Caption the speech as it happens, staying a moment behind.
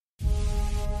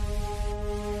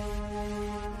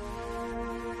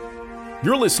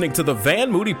You're listening to the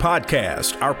Van Moody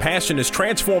Podcast. Our passion is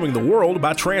transforming the world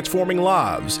by transforming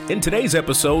lives. In today's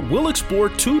episode, we'll explore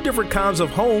two different kinds of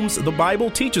homes the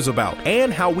Bible teaches about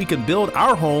and how we can build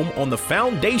our home on the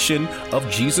foundation of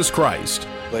Jesus Christ.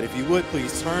 But if you would,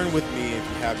 please turn with me, if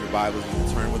you have your Bibles, you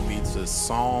can turn with me to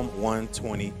Psalm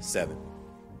 127.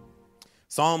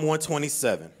 Psalm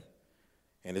 127,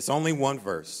 and it's only one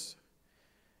verse.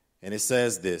 And it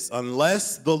says this: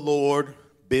 unless the Lord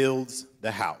builds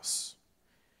the house,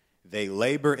 they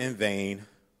labor in vain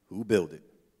who build it.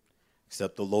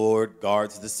 Except the Lord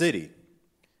guards the city,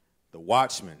 the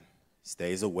watchman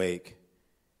stays awake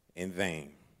in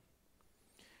vain.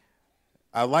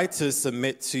 I'd like to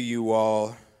submit to you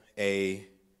all a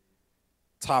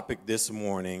topic this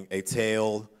morning, a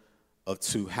tale of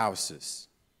two houses.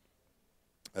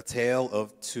 A tale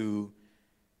of two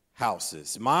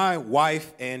houses. My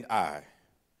wife and I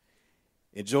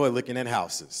enjoy looking at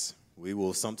houses. We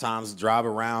will sometimes drive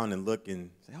around and look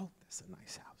and say, oh, that's a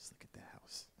nice house. Look at that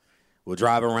house. We'll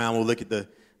drive around, we'll look at the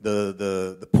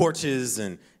porches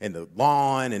and the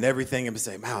lawn and everything and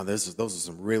say, wow, those are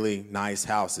some really nice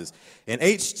houses. And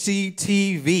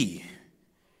HGTV,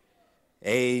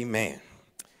 amen,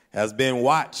 has been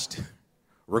watched,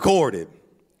 recorded,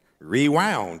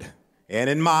 rewound, and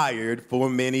admired for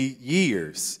many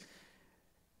years.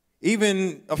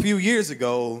 Even a few years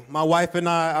ago, my wife and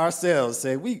I ourselves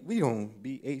said, we gonna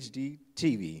be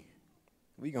HGTV.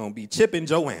 We gonna be Chip and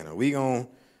Joanna. We gonna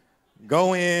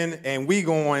go in and we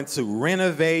going to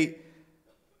renovate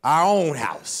our own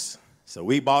house. So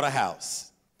we bought a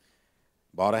house.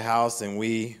 And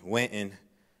we went and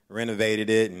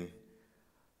renovated it. And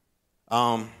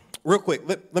real quick,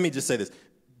 let me just say this.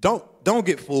 Don't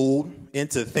get fooled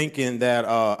into thinking that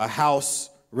a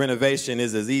house renovation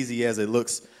is as easy as it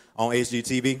looks on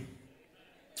HGTV.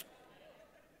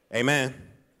 Amen.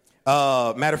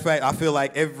 Matter of fact, I feel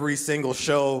like every single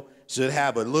show should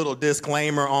have a little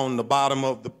disclaimer on the bottom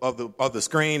of the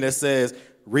screen that says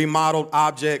remodeled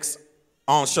objects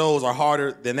on shows are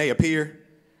harder than they appear.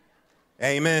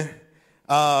 Amen.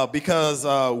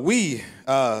 Because we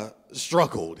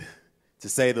struggled, to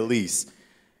say the least.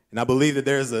 And I believe that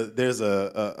there's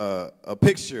a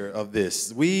picture of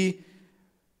this.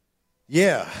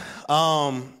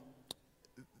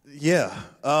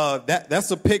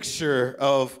 That's a picture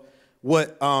of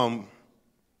what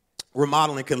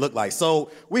remodeling can look like. So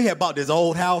we had bought this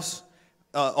old house,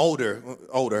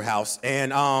 older house,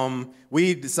 and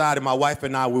we decided, my wife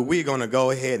and I, we're going to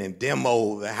go ahead and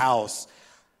demo the house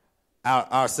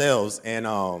ourselves,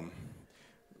 and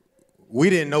we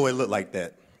didn't know it looked like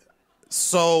that.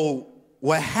 So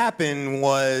what happened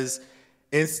was,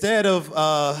 instead of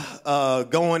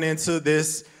going into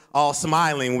this all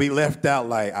smiling, we left out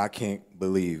like, I can't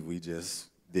believe we just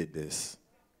did this.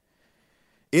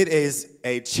 It is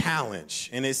a challenge,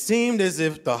 and it seemed as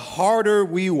if the harder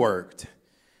we worked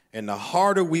and the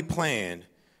harder we planned,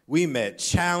 we met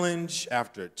challenge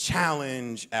after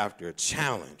challenge after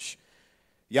challenge.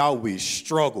 Y'all, we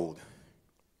struggled.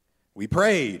 We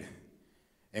prayed,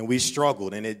 and we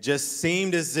struggled, and it just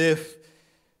seemed as if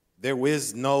there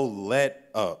was no let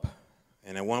up.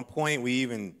 And at one point, we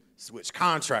even switched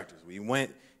contractors. We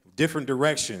went different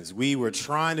directions. We were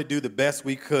trying to do the best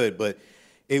we could, but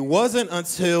it wasn't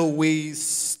until we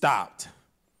stopped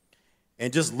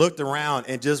and just looked around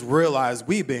and just realized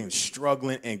we've been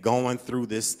struggling and going through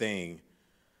this thing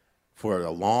for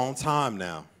a long time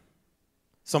now.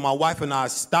 So my wife and I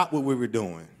stopped what we were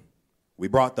doing. We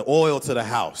brought the oil to the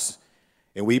house,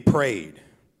 and we prayed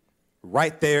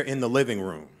right there in the living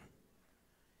room.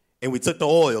 And we took the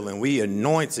oil and we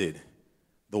anointed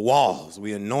the walls.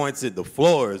 We anointed the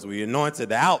floors. We anointed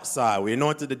the outside. We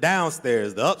anointed the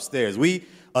downstairs, the upstairs. We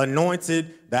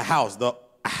anointed the house. The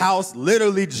house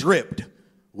literally dripped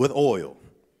with oil.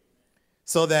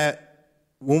 So that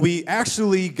when we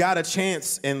actually got a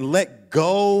chance and let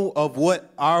go of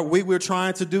what we were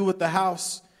trying to do with the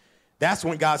house, that's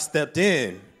when God stepped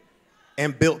in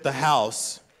and built the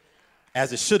house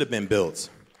as it should have been built.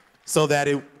 So that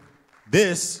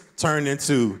this turned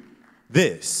into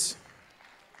this.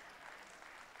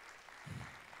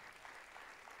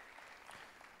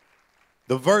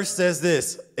 The verse says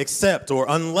this: except or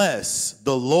unless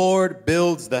the Lord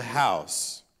builds the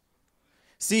house.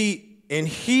 See, in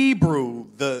Hebrew,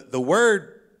 the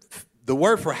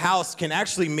word for house can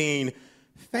actually mean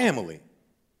family.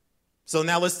 So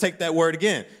now let's take that word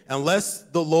again. Unless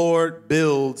the Lord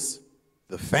builds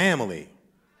the family.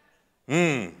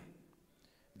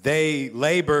 They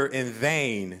labor in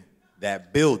vain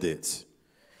that build it.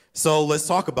 So let's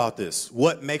talk about this.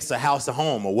 What makes a house a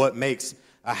home, or what makes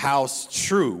a house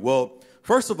true? Well,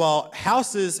 First of all,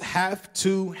 houses have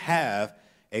to have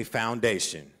a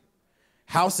foundation.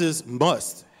 Houses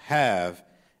must have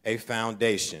a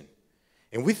foundation.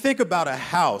 And we think about a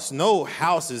house. No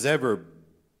house is ever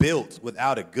built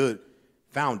without a good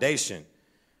foundation.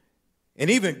 And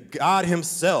even God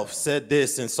himself said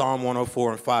this in Psalm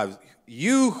 104 and 5.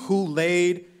 You who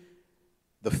laid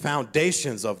the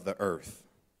foundations of the earth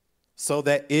so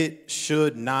that it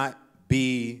should not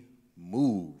be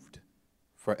moved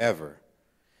forever.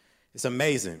 It's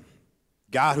amazing.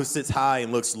 God who sits high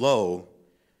and looks low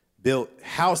built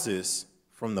houses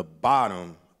from the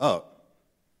bottom up.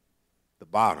 The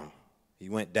bottom. He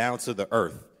went down to the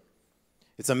earth.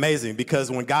 It's amazing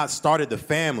because when God started the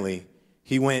family,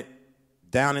 he went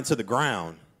down into the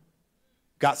ground,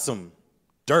 got some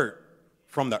dirt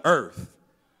from the earth,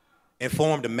 and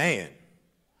formed a man,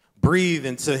 breathed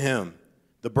into him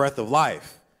the breath of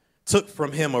life, took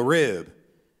from him a rib,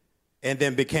 and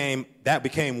then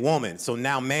became woman. So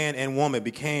now man and woman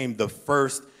became the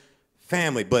first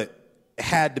family, but it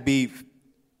had to be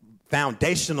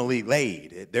foundationally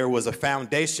laid. There was a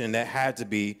foundation that had to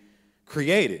be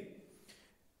created.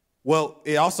 Well,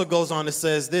 it also goes on to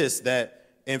says this, that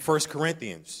in 1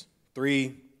 Corinthians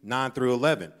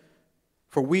 3:9-11,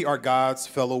 for we are God's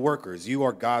fellow workers. You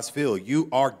are God's field. You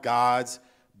are God's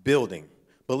building.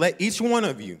 But let each one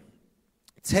of you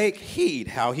take heed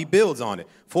how he builds on it.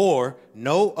 For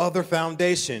no other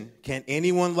foundation can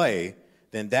anyone lay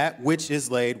than that which is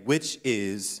laid, which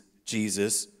is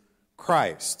Jesus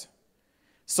Christ.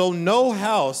 So no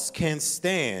house can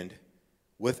stand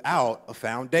without a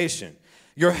foundation.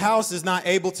 Your house is not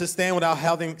able to stand without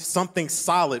having something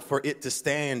solid for it to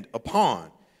stand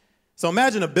upon. So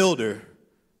imagine a builder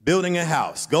building a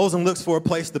house, goes and looks for a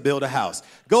place to build a house,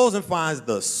 goes and finds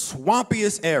the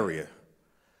swampiest area,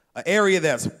 an area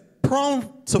that's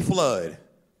prone to flood,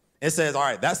 and says, all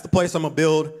right, that's the place I'm going to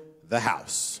build the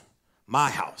house,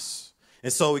 my house.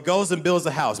 And so he goes and builds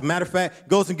a house. Matter of fact,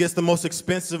 goes and gets the most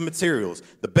expensive materials,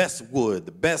 the best wood,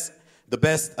 the best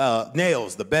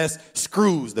nails, the best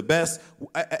screws, the best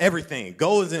everything.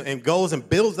 Goes and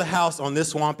builds the house on this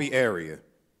swampy area.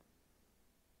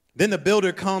 Then the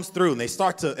builder comes through and they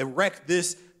start to erect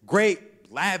this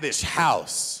great lavish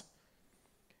house.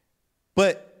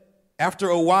 But after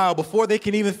a while, before they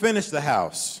can even finish the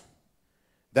house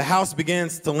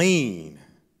begins to lean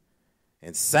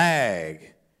and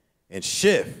sag and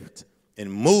shift and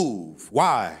move.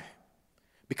 Why?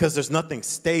 Because there's nothing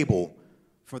stable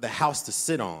for the house to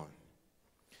sit on.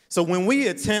 So when we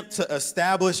attempt to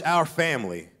establish our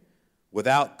family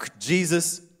without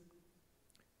Jesus,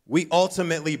 we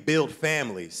ultimately build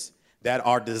families that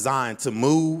are designed to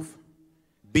move,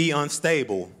 be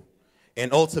unstable,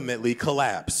 and ultimately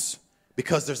collapse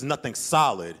because there's nothing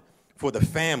solid for the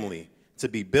family to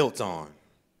be built on.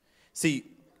 See,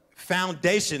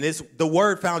 foundation is the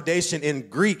word foundation in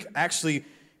Greek actually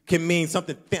can mean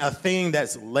something, a thing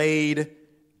that's laid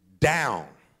down.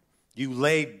 You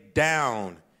lay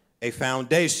down a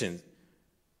foundation.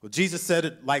 Well, Jesus said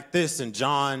it like this in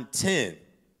John 10.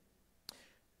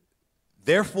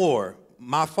 Therefore,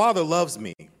 my Father loves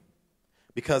me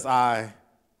because I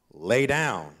lay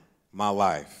down my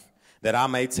life, that I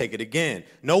may take it again.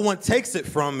 No one takes it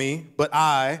from me, but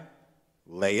I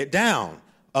lay it down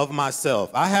of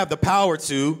myself. I have the power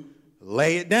to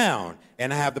lay it down,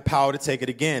 and I have the power to take it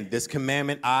again. This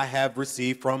commandment I have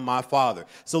received from my Father.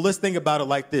 So let's think about it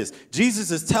like this.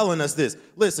 Jesus is telling us this.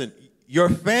 Listen, your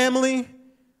family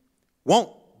won't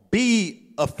be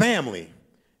a family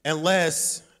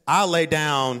unless I lay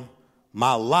down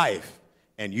my life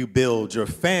and you build your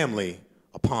family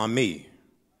upon me.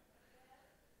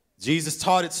 Jesus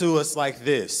taught it to us like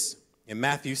this in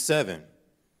Matthew 7.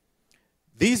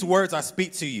 These words I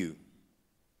speak to you.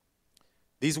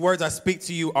 These words I speak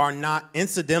to you are not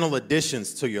incidental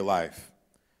additions to your life,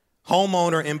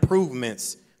 homeowner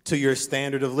improvements to your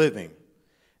standard of living.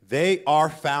 They are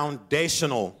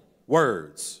foundational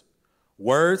words,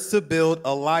 words to build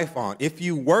a life on. If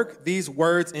you work these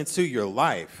words into your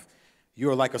life,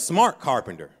 you're like a smart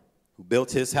carpenter who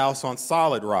built his house on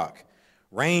solid rock.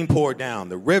 Rain poured down,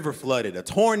 the river flooded, a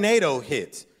tornado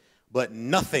hit, but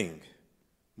nothing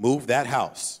moved that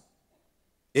house.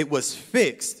 It was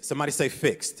fixed. Somebody say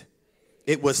fixed.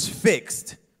 It was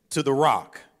fixed to the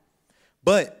rock.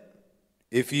 But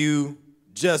if you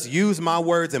just use my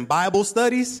words in Bible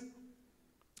studies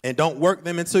and don't work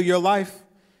them into your life,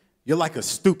 you're like a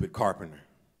stupid carpenter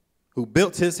who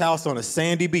built his house on a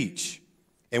sandy beach.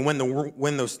 And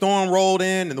when the storm rolled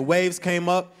in and the waves came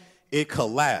up, it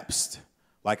collapsed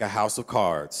like a house of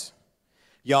cards.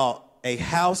 Y'all, a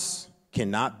house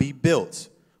cannot be built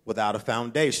without a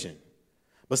foundation.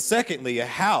 But secondly, a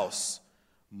house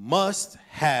must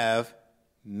have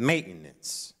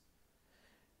maintenance.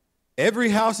 Every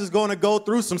house is going to go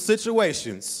through some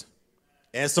situations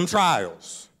and some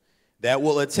trials that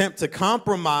will attempt to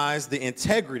compromise the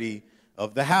integrity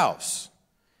of the house.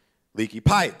 Leaky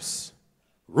pipes,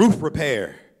 roof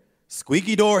repair,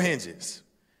 squeaky door hinges.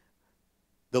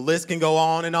 The list can go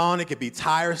on and on. It can be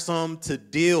tiresome to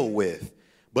deal with.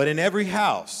 But in every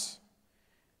house,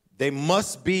 they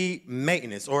must be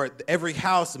maintenance, or every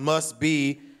house must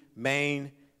be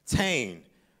maintained.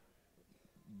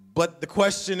 But the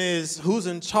question is, who's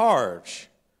in charge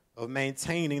of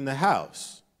maintaining the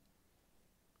house?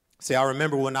 See, I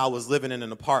remember when I was living in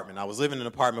an apartment. I was living in an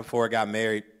apartment before I got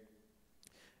married.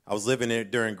 I was living in it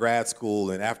during grad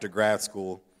school and after grad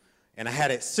school. And I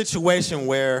had a situation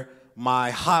where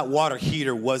my hot water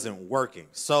heater wasn't working.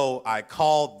 So I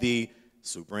called the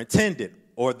superintendent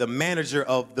or the manager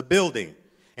of the building.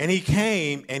 And he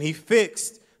came and he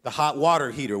fixed the hot water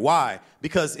heater. Why?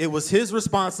 Because it was his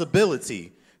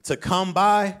responsibility to come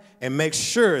by and make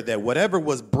sure that whatever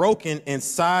was broken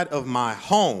inside of my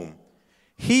home,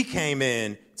 he came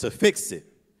in to fix it.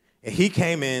 And he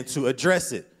came in to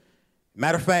address it.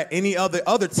 Matter of fact, any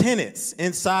other tenants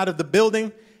inside of the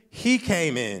building, he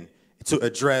came in to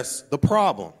address the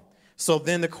problem. So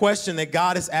then the question that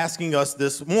God is asking us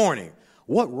this morning,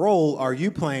 what role are you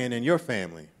playing in your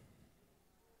family?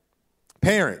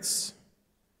 Parents,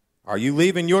 are you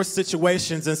leaving your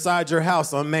situations inside your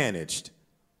house unmanaged?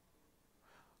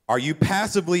 Are you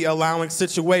passively allowing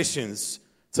situations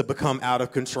to become out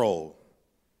of control?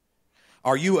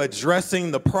 Are you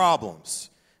addressing the problems,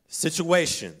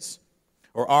 situations,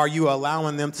 or are you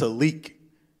allowing them to leak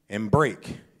and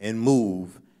break and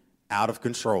move out of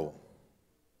control?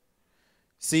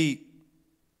 See,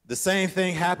 the same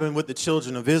thing happened with the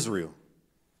children of Israel.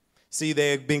 See,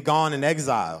 they had been gone in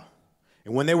exile.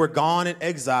 And when they were gone in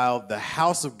exile, the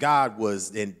house of God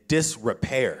was in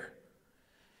disrepair.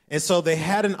 And so they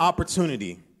had an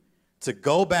opportunity to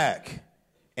go back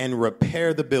and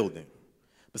repair the building.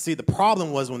 But see, the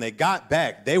problem was when they got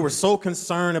back, they were so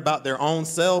concerned about their own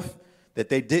self that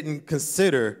they didn't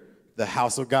consider the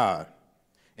house of God.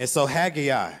 And so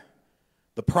Haggai,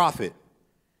 the prophet,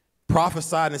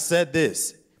 prophesied and said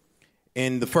this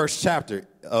in the first chapter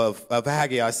of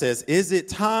Haggai. Says, is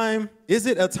it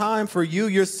a time for you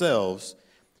yourselves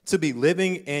to be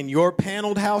living in your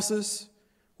paneled houses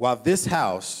while this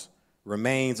house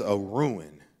remains a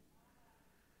ruin?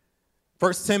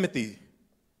 First Timothy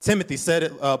said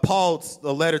it, Paul's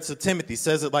letter to Timothy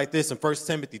says it like this in 1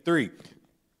 Timothy 3.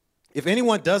 If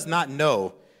anyone does not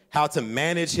know how to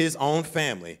manage his own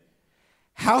family,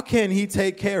 how can he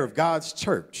take care of God's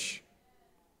church?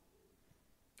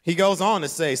 He goes on to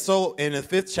say, so in the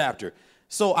 5th chapter,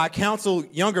 so I counsel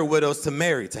younger widows to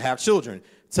marry, to have children,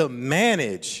 to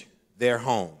manage their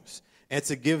homes, and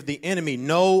to give the enemy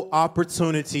no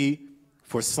opportunity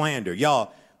for slander.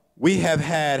 Y'all, we have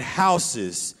had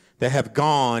houses that have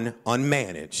gone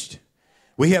unmanaged.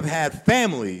 We have had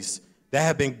families that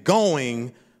have been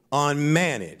going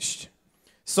unmanaged.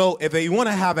 So if you want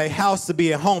to have a house to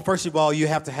be a home, first of all, you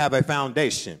have to have a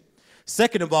foundation.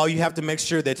 Second of all, you have to make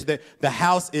sure that the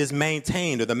house is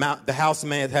maintained, or the house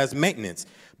has maintenance.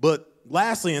 But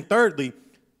lastly and thirdly,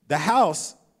 the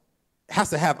house has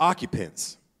to have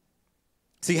occupants.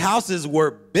 See, houses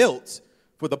were built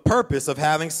for the purpose of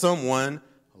having someone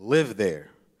live there.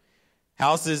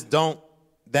 Houses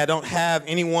that don't have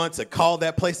anyone to call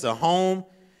that place a home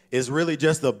is really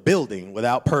just a building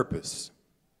without purpose.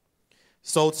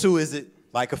 So too is it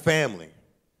like a family.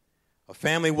 A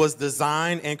family was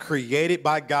designed and created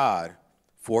by God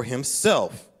for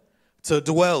himself to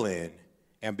dwell in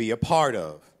and be a part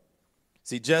of.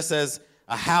 See, just as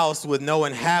a house with no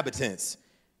inhabitants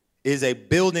is a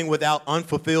building without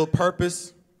unfulfilled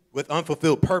purpose, the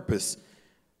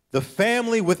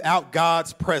family without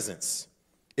God's presence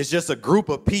is just a group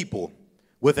of people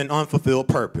with an unfulfilled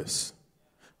purpose.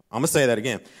 I'm going to say that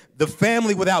again. The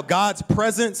family without God's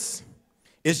presence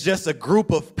is just a group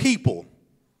of people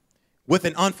with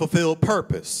an unfulfilled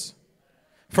purpose.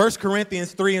 1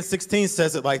 Corinthians 3:16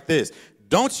 says it like this.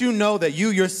 Don't you know that you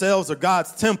yourselves are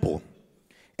God's temple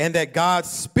and that God's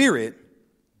Spirit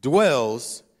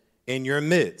dwells in your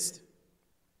midst?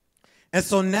 And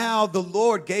so now the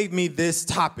Lord gave me this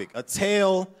topic, a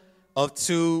tale of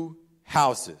two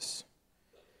houses.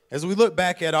 As we look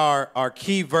back at our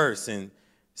key verse in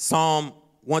Psalm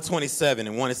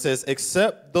 127:1, it says,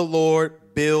 except the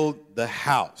Lord build the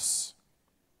house,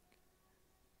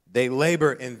 they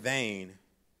labor in vain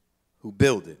who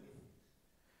build it.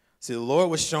 See, the Lord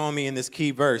was showing me in this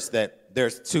key verse that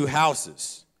there's two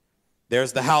houses.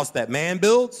 There's the house that man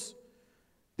builds.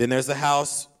 Then there's the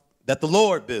house that the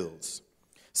Lord builds.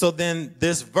 So then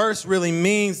this verse really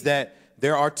means that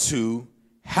there are two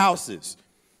houses.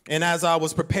 And as I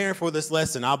was preparing for this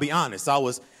lesson, I'll be honest,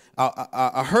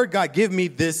 I heard God give me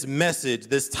this message,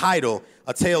 this title,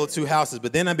 A Tale of Two Houses.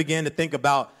 But then I began to think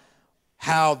about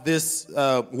how this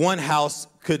one house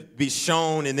could be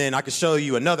shown, and then I could show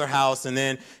you another house, and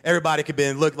then everybody could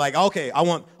look like, okay, I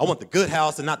want the good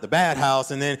house and not the bad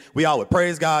house, and then we all would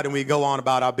praise God and we go on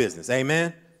about our business.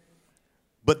 Amen?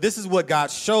 But this is what God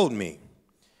showed me,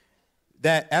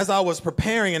 that as I was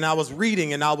preparing and I was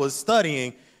reading and I was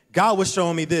studying, God was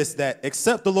showing me this, that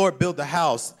except the Lord build the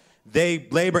house, they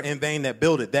labor in vain that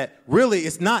build it. That really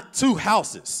it's not two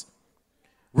houses.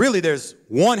 Really, there's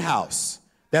one house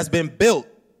that's been built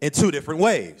in two different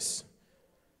ways.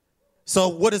 So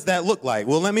what does that look like?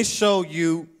 Well, let me show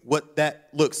you what that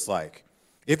looks like.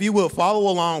 If you will,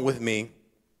 follow along with me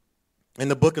in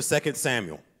the book of 2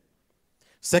 Samuel.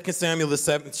 2 Samuel, the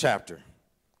 7th chapter.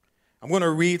 I'm going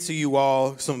to read to you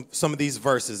all some of these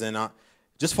verses, and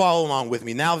just follow along with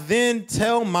me. Now then,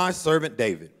 tell my servant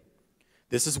David,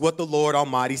 this is what the Lord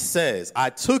Almighty says. I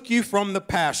took you from the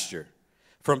pasture,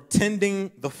 from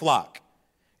tending the flock,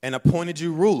 and appointed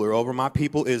you ruler over my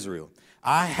people Israel.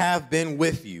 I have been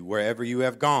with you wherever you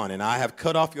have gone, and I have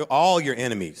cut off all your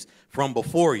enemies from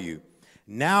before you.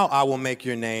 Now I will make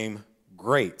your name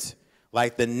great,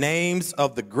 like the names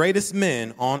of the greatest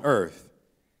men on earth.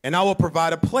 And I will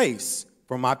provide a place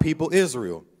for my people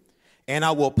Israel, and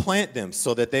I will plant them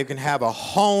so that they can have a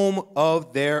home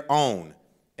of their own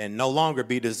and no longer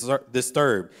be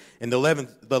disturbed. In the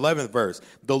 11th verse,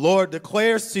 the Lord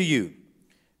declares to you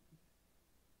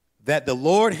that the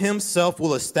Lord himself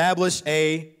will establish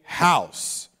a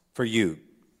house for you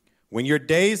when your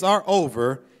days are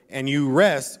over and you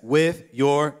rest with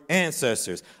your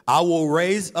ancestors. I will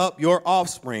raise up your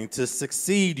offspring to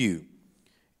succeed you,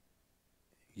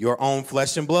 your own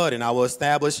flesh and blood, and I will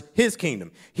establish his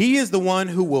kingdom. He is the one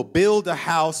who will build a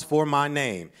house for my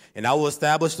name, and I will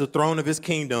establish the throne of his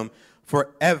kingdom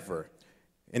forever.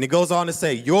 And it goes on to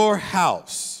say, your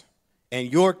house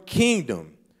and your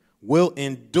kingdom will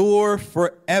endure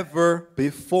forever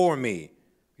before me.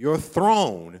 Your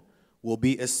throne will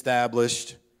be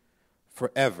established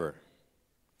forever.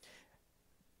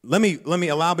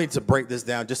 Allow me to break this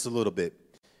down just a little bit.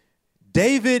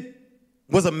 David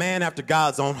was a man after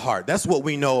God's own heart. That's what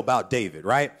we know about David,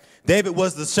 right? David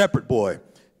was the shepherd boy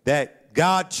that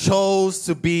God chose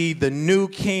to be the new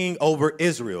king over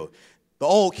Israel. The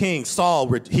old king,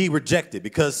 Saul, he rejected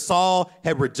because Saul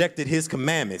had rejected his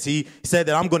commandments. He said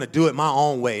that I'm going to do it my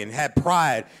own way and had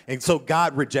pride. And so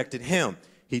God rejected him.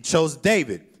 He chose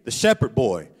David, the shepherd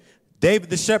boy. David,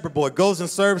 the shepherd boy, goes and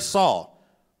serves Saul.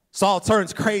 Saul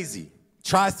turns crazy,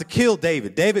 tries to kill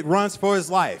David. David runs for his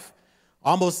life.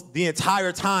 Almost the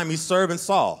entire time he's serving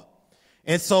Saul.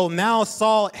 And so now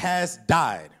Saul has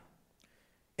died.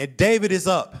 And David is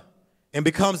up and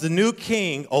becomes the new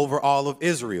king over all of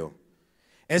Israel.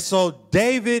 And so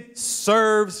David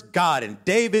serves God and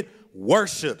David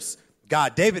worships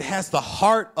God. David has the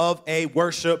heart of a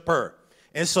worshiper.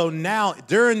 And so now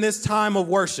during this time of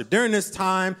worship, during this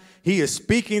time, he is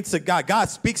speaking to God. God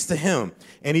speaks to him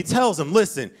and he tells him,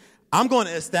 listen, I'm going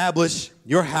to establish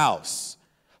your house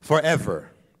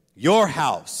forever. Your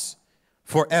house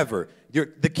forever.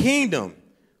 The kingdom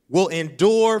will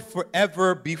endure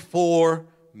forever before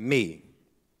me.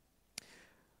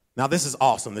 Now, this is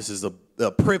awesome. This is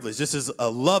a privilege. This is a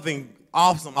loving,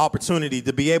 awesome opportunity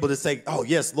to be able to say, oh,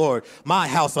 yes, Lord, my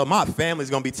house or my family is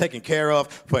going to be taken care of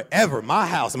forever. My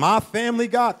house, my family,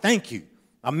 God, thank you.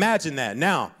 Imagine that.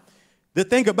 Now, the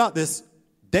thing about this,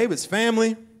 David's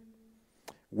family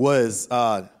was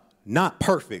not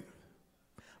perfect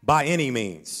by any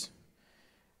means.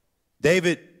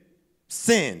 David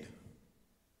sinned.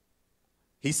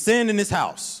 He sinned in his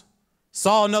house,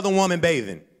 saw another woman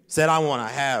bathing, said, I want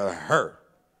to have her.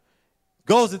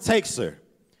 Goes and takes her,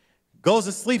 goes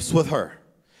and sleeps with her.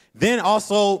 Then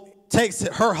also takes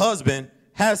her husband,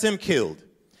 has him killed.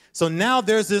 So now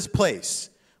there's this place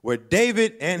where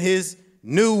David and his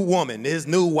new woman, his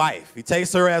new wife, he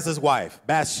takes her as his wife,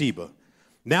 Bathsheba.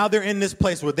 Now they're in this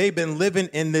place where they've been living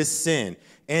in this sin.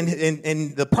 And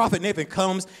the prophet Nathan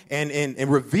comes and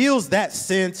reveals that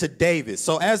sin to David.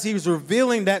 So as he was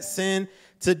revealing that sin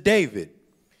to David,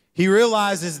 he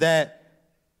realizes that,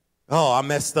 oh, I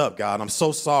messed up, God. I'm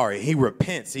so sorry. He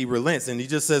repents. He relents. And he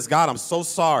just says, God, I'm so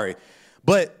sorry.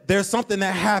 But there's something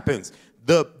that happens.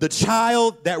 The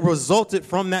child that resulted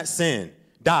from that sin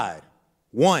died.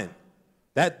 One.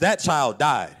 That child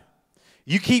died.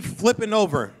 You keep flipping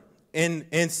over in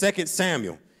 2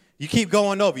 Samuel. You keep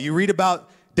going over. You read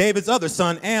about David's other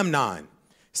son, Amnon.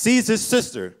 Sees his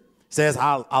sister, says,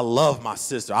 I love my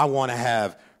sister. I want to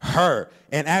have her.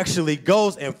 And actually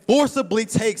goes and forcibly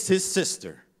takes his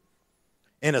sister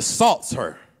and assaults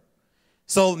her.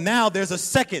 So now there's a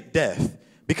second death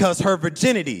because her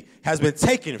virginity has been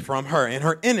taken from her and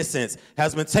her innocence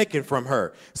has been taken from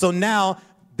her. So now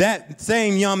that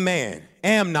same young man,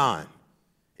 Amnon,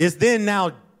 is then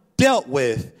now dealt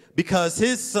with because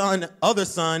his other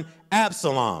son,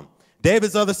 Absalom,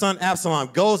 David's other son, Absalom,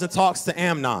 goes and talks to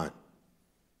Amnon.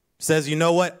 Says, you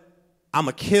know what? I'm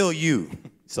going to kill you.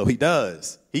 So he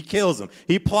does. He kills him.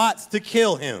 He plots to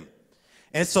kill him.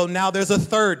 And so now there's a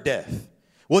third death.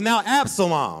 Well, now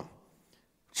Absalom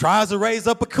tries to raise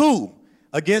up a coup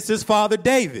against his father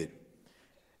David.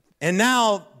 And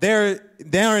now they're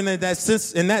in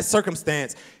that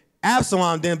circumstance,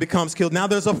 Absalom then becomes killed. Now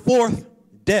there's a fourth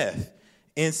death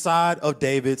inside of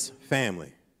David's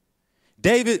family.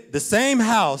 David, the same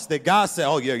house that God said,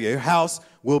 oh, yeah, your house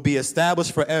will be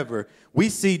established forever. We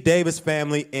see David's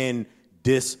family in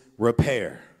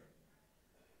disrepair.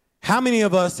 How many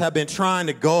of us have been trying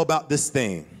to go about this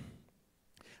thing?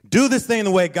 Do this thing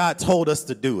the way God told us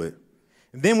to do it.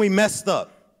 And then we messed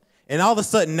up. And all of a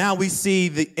sudden now we see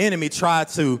the enemy try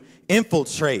to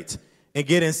infiltrate and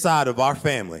get inside of our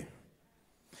family.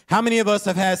 How many of us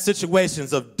have had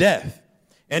situations of death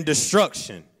and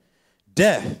destruction,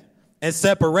 death and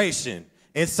separation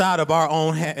inside of our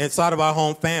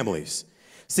home families?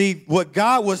 See, what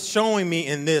God was showing me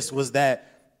in this was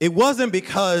that it wasn't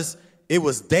because it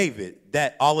was David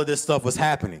that all of this stuff was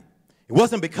happening. It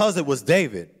wasn't because it was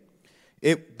David.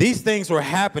 These things were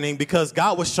happening because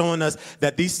God was showing us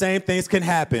that these same things can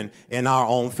happen in our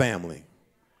own family.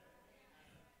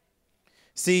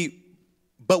 See,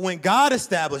 but when God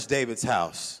established David's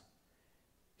house,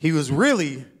 he was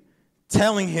really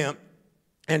telling him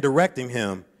and directing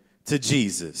him to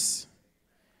Jesus.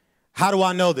 How do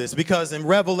I know this? Because in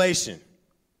Revelation,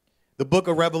 the book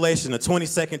of Revelation, the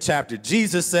 22nd chapter,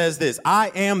 Jesus says this,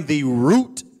 I am the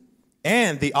root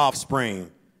and the offspring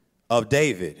of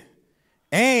David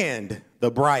and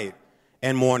the bright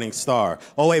and morning star.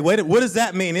 Oh, wait, what does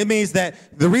that mean? It means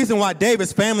that the reason why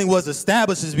David's family was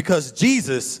established is because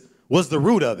Jesus was the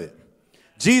root of it.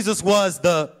 Jesus was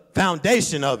the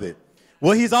foundation of it.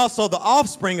 Well, he's also the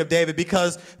offspring of David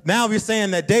because now we're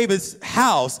saying that David's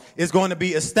house is going to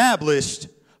be established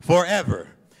forever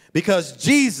because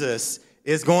Jesus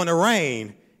is going to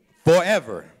reign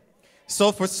forever.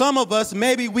 So for some of us,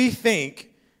 maybe we think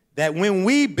that when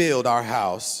we build our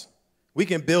house, we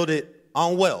can build it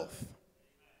on wealth.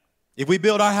 If we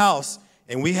build our house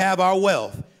and we have our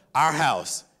wealth, our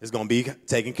house is going to be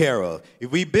taken care of. If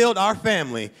we build our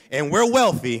family and we're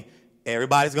wealthy,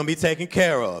 everybody's going to be taken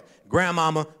care of.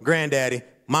 Grandmama, granddaddy,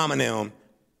 mama and them,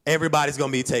 everybody's going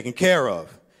to be taken care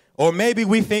of. Or maybe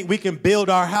we think we can build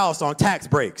our house on tax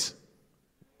breaks.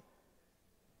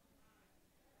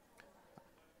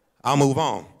 I'll move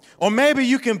on. Or maybe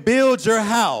you can build your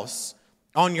house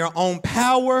on your own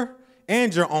power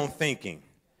and your own thinking.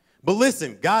 But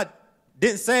listen, God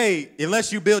didn't say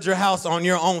unless you build your house on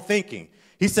your own thinking.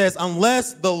 He says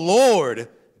unless the Lord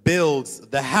builds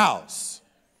the house,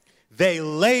 they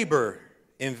labor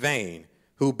in vain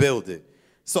who build it.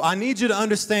 So I need you to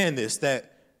understand this,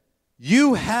 that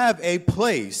you have a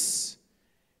place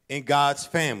in God's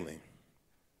family.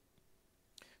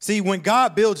 See, when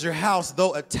God builds your house,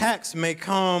 though attacks may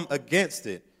come against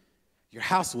it, your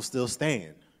house will still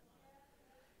stand.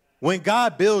 When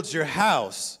God builds your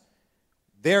house,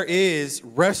 there is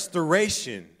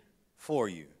restoration for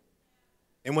you.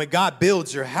 And when God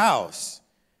builds your house,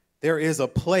 there is a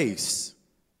place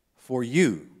for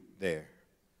you there.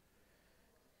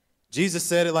 Jesus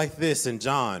said it like this in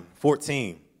John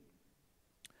 14.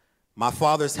 My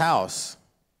Father's house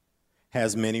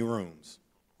has many rooms.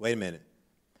 Wait a minute.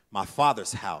 My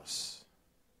Father's house,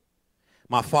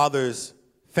 my Father's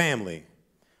family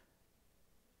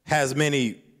has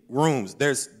many rooms.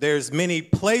 There's many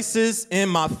places in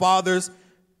my Father's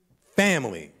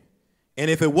family. And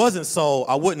if it wasn't so,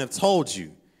 I wouldn't have told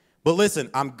you. But listen,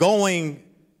 I'm going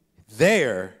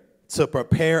there to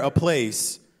prepare a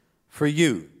place for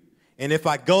you. And if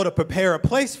I go to prepare a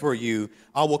place for you,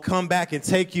 I will come back and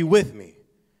take you with me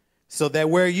so that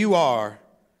where you also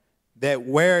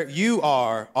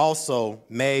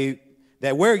may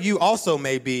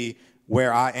be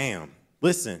where I am.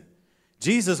 Listen,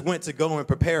 Jesus went to go and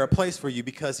prepare a place for you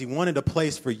because he wanted a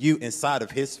place for you inside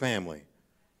of his family.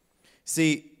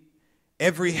 See,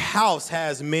 every house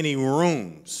has many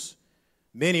rooms.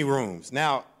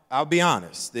 Now, I'll be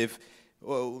honest. If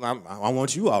Well, I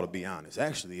want you all to be honest,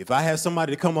 actually. If I have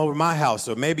somebody to come over my house,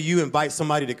 or maybe you invite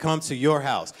somebody to come to your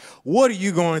house, what are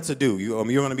you going to do? You're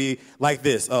going to be like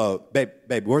this.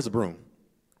 Baby, where's the broom?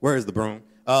 Where is the broom?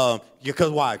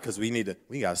 Because why? Because we got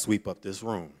to sweep up this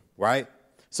room, right?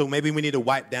 So maybe we need to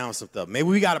wipe down some stuff. Maybe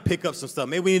we got to pick up some stuff.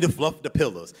 Maybe we need to fluff the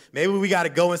pillows. Maybe we got to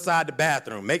go inside the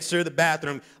bathroom. Make sure the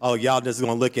bathroom, y'all just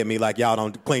going to look at me like y'all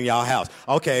don't clean y'all house.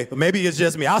 Okay, maybe it's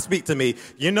just me. I'll speak to me.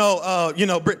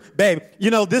 Babe,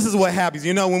 this is what happens.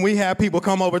 When we have people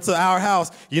come over to our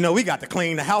house, we got to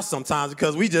clean the house sometimes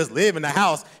because we just live in the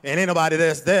house and ain't nobody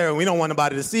that's there, and we don't want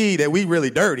nobody to see that we really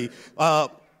dirty.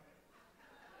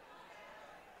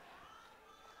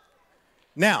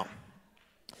 Now,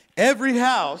 every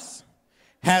house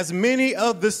has many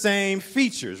of the same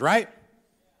features, right?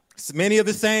 Many of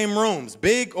the same rooms,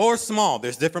 big or small.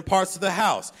 There's different parts of the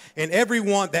house, and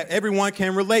everyone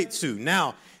can relate to.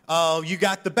 Now, you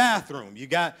got the bathroom, you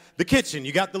got the kitchen,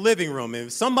 you got the living room.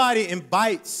 If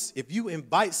you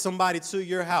invite somebody to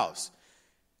your house,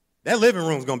 that living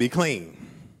room's gonna be clean.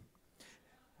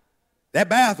 That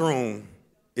bathroom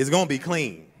is gonna be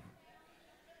clean.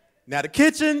 Now, the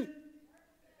kitchen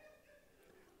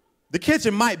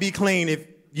might be clean if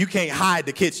you can't hide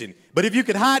the kitchen. But if you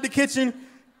could hide the kitchen,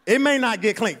 it may not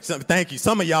get clean. Thank you.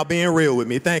 Some of y'all being real with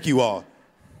me. Thank you all.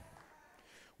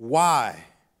 Why?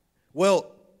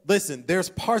 Well, listen, there's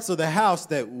parts of the house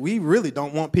that we really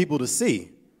don't want people to see.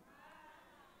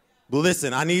 But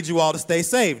listen, I need you all to stay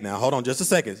saved now. Hold on just a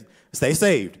second. Stay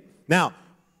saved. Now,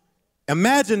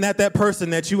 imagine that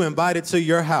person that you invited to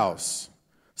your house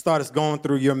started going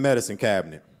through your medicine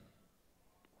cabinet.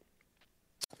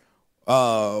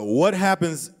 What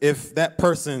happens if that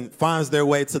person finds their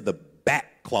way to the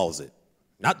back closet?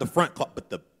 Not the front closet, but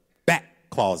the back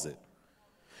closet.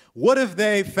 What if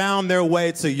they found their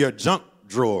way to your junk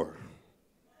drawer?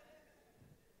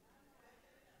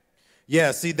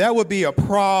 Yeah, see, that would be a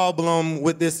problem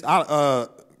with this. I'm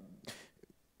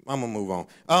going to move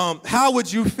on. How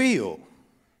would you feel?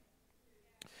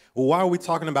 Well, why are we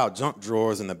talking about junk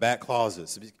drawers in the back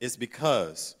closets? It's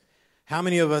because how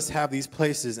many of us have these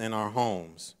places in our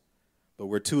homes, but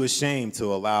we're too ashamed to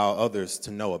allow others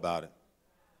to know about it?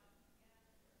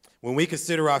 When we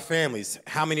consider our families,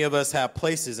 how many of us have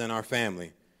places in our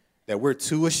family that we're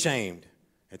too ashamed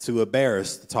and too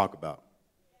embarrassed to talk about?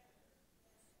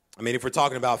 I mean, if we're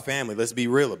talking about family, let's be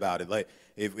real about it. Like,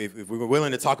 if we're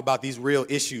willing to talk about these real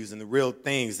issues and the real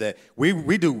things that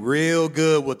we do real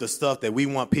good with the stuff that we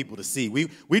want people to see.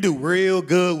 We do real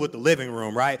good with the living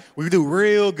room, right? We do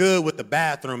real good with the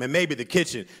bathroom and maybe the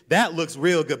kitchen. That looks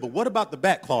real good. But what about the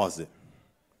back closet?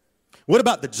 What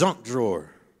about the junk drawer?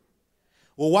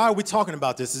 Well, why are we talking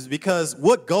about this? Is because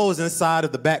what goes inside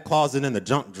of the back closet and the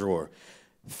junk drawer?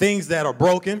 Things that are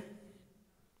broken.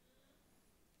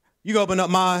 You can open up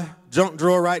my junk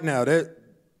drawer right now.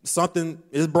 Something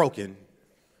is broken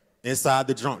inside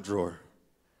the junk drawer.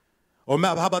 Or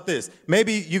how about this?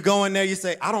 Maybe you go in there, you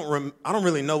say, I don't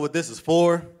really know what this is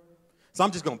for, so I'm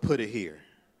just going to put it here.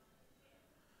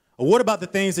 Or what about the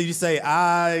things that you say,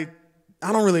 I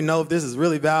don't really know if this is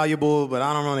really valuable, but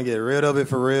I don't want to get rid of it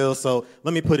for real, so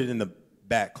let me put it in the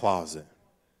back closet.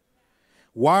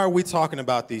 Why are we talking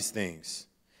about these things?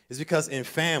 It's because in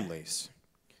families,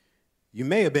 you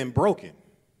may have been broken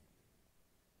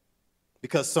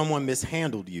because someone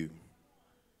mishandled you.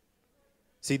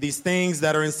 See, these things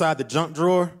that are inside the junk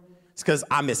drawer, it's because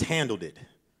I mishandled it,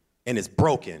 and it's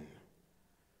broken.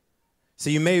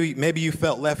 See, maybe you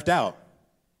felt left out.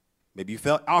 Maybe you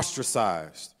felt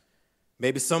ostracized.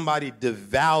 Maybe somebody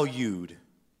devalued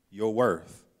your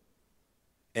worth.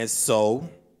 And so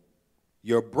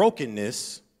your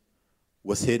brokenness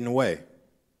was hidden away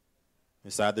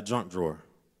inside the junk drawer,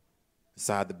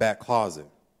 inside the back closet,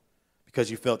 because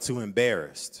you felt too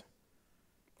embarrassed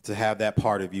to have that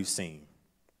part of you seen.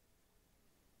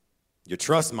 Your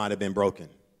trust might have been broken.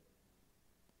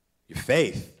 Your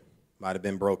faith might have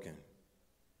been broken.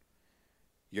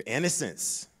 Your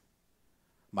innocence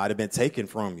might have been taken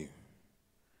from you.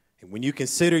 And when you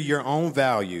consider your own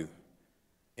value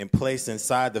and place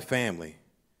inside the family,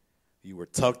 you were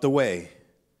tucked away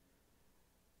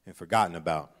and forgotten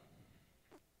about.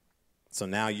 So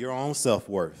now your own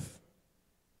self-worth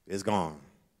is gone.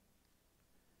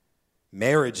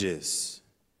 Marriages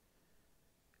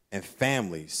and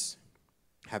families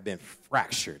have been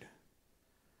fractured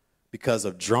because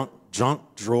of junk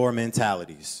drawer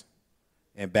mentalities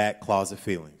and back closet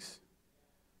feelings.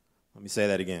 Let me say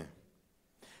that again.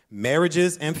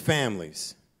 Marriages and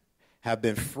families have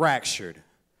been fractured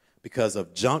because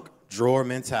of junk drawer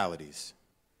mentalities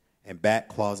and back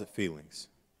closet feelings.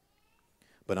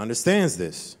 But understand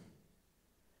this.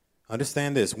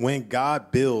 Understand this. When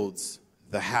God builds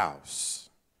the house,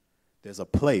 there's a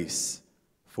place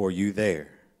for you there.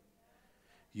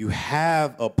 You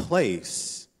have a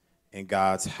place in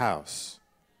God's house.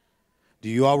 Do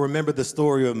you all remember the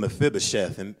story of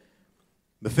Mephibosheth? And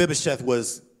Mephibosheth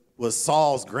was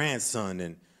Saul's grandson,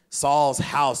 and Saul's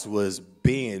house was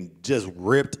being just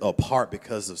ripped apart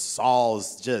because of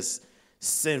Saul's just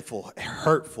sinful,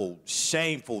 hurtful,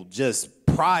 shameful, just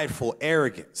prideful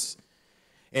arrogance.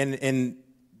 And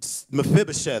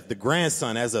Mephibosheth, the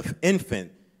grandson, as an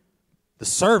infant, the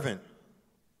servant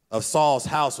of Saul's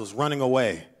house, was running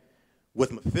away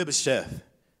with Mephibosheth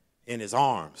in his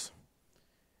arms.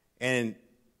 And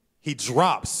he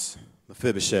drops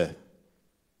Mephibosheth.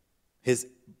 His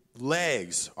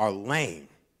legs are lame.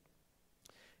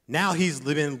 Now he's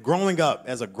been growing up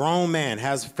as a grown man,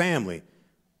 has family,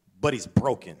 but he's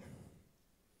broken.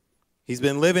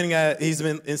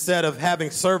 Instead of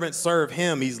having servants serve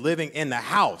him, he's living in the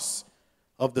house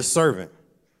of the servant.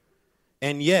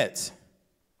 And yet,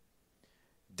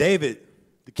 David,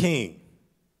 the king,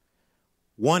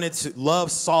 wanted to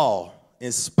love Saul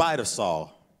in spite of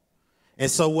Saul. And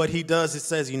so what he does is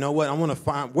says, you know what, I want to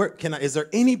find, is there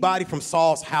anybody from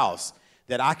Saul's house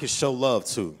that I could show love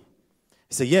to?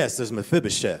 He said, yes, there's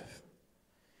Mephibosheth.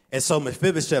 And so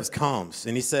Mephibosheth comes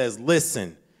and he says,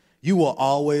 listen, you will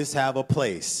always have a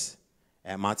place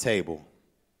at my table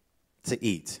to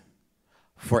eat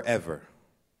forever.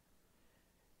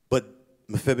 But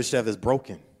Mephibosheth is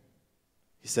broken.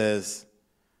 He says,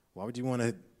 why would you want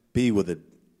to be with a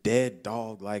dead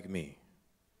dog like me?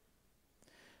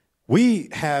 We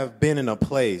have been in a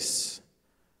place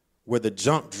where the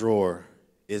junk drawer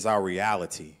is our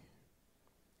reality.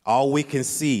 All we can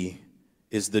see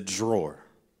is the drawer.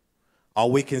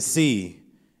 All we can see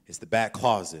is the back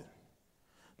closet.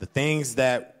 The things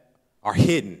that are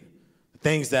hidden, the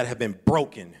things that have been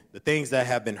broken, the things that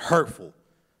have been hurtful.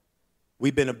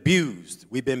 We've been abused.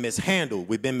 We've been mishandled.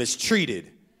 We've been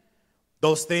mistreated.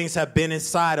 Those things have been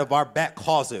inside of our back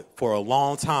closet for a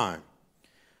long time.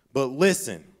 But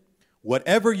listen,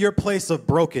 whatever your place of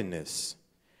brokenness,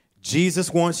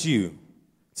 Jesus wants you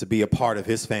to be a part of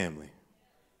his family.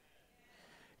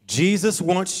 Jesus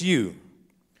wants you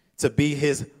to be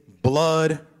his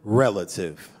blood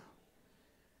relative.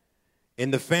 In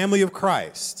the family of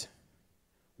Christ,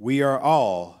 we are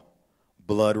all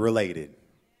blood related.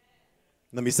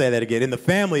 Let me say that again. In the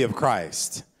family of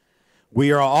Christ,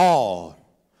 we are all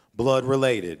blood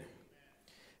related.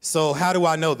 So how do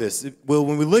I know this? Well,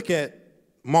 when we look at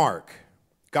Mark,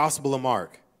 Gospel of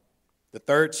Mark, the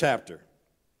 3rd chapter,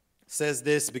 says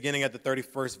this beginning at the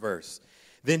 31st verse.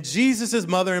 Then Jesus'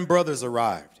 mother and brothers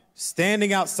arrived.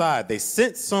 Standing outside, they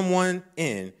sent someone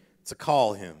in to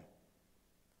call him.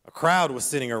 A crowd was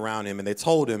sitting around him, and they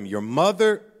told him, your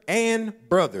mother and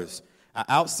brothers are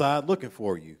outside looking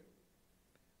for you.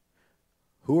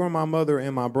 Who are my mother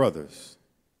and my brothers?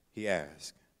 He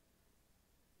asked.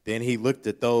 Then he looked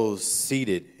at those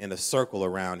seated in a circle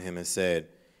around him and said,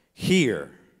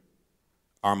 here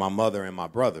are my mother and my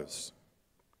brothers.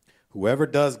 Whoever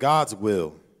does God's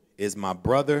will is my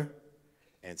brother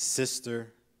and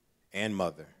sister and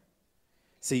mother.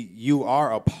 See, you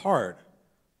are a part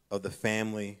of the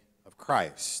family of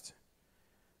Christ.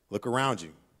 Look around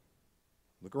you.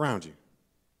 Look around you.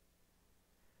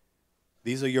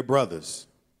 These are your brothers.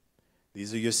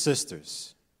 These are your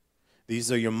sisters.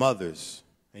 These are your mothers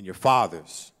and your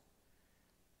fathers.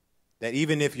 That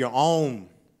even if your own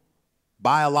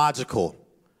biological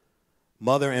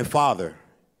mother and father,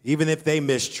 even if they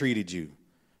mistreated you,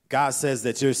 God says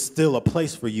that there's still a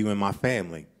place for you in my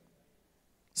family.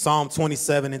 Psalm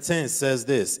 27:10 says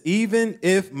this, even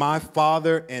if my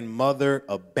father and mother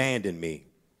abandon me,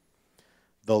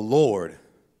 the Lord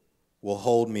will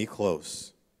hold me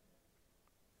close.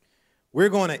 We're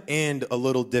going to end a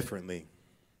little differently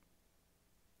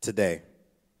today.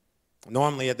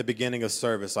 Normally at the beginning of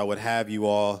service, I would have you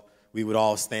all, we would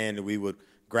all stand and we would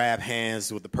grab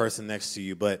hands with the person next to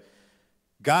you. But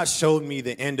God showed me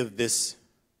the end of this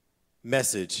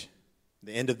message,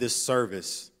 the end of this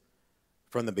service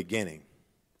from the beginning.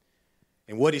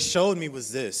 And what he showed me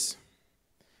was this,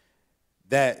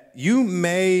 that you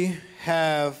may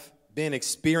have been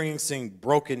experiencing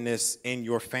brokenness in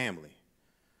your family.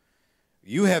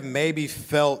 You have maybe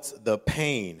felt the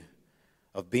pain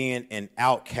of being an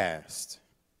outcast,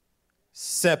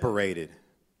 separated,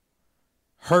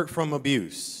 hurt from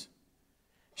abuse,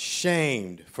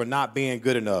 shamed for not being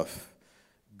good enough,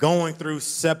 going through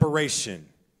separation,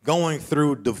 going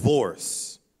through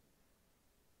divorce.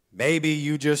 Maybe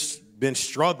you just been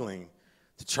struggling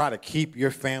to try to keep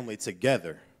your family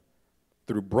together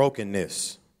through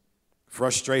brokenness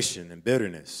frustration and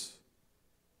bitterness.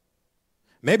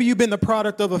 Maybe you've been the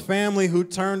product of a family who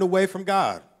turned away from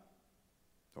God.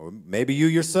 Or maybe you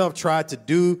yourself tried to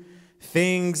do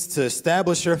things to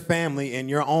establish your family in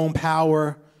your own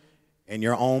power and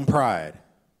your own pride.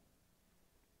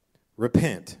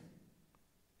 Repent,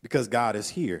 because God is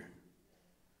here.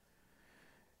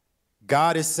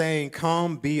 God is saying,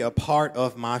 come be a part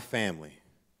of my family.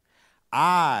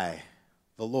 I,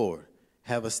 the Lord,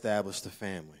 have established a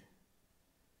family.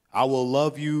 I will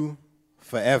love you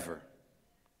forever.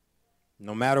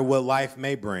 No matter what life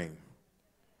may bring,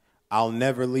 I'll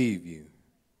never leave you.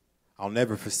 I'll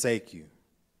never forsake you.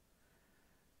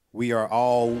 We are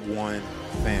all one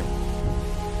family.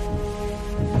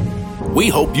 We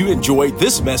hope you enjoyed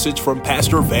this message from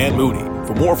Pastor Van Moody.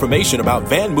 For more information about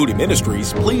Van Moody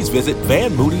Ministries, please visit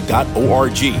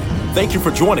vanmoody.org. Thank you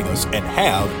for joining us and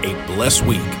have a blessed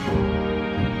week.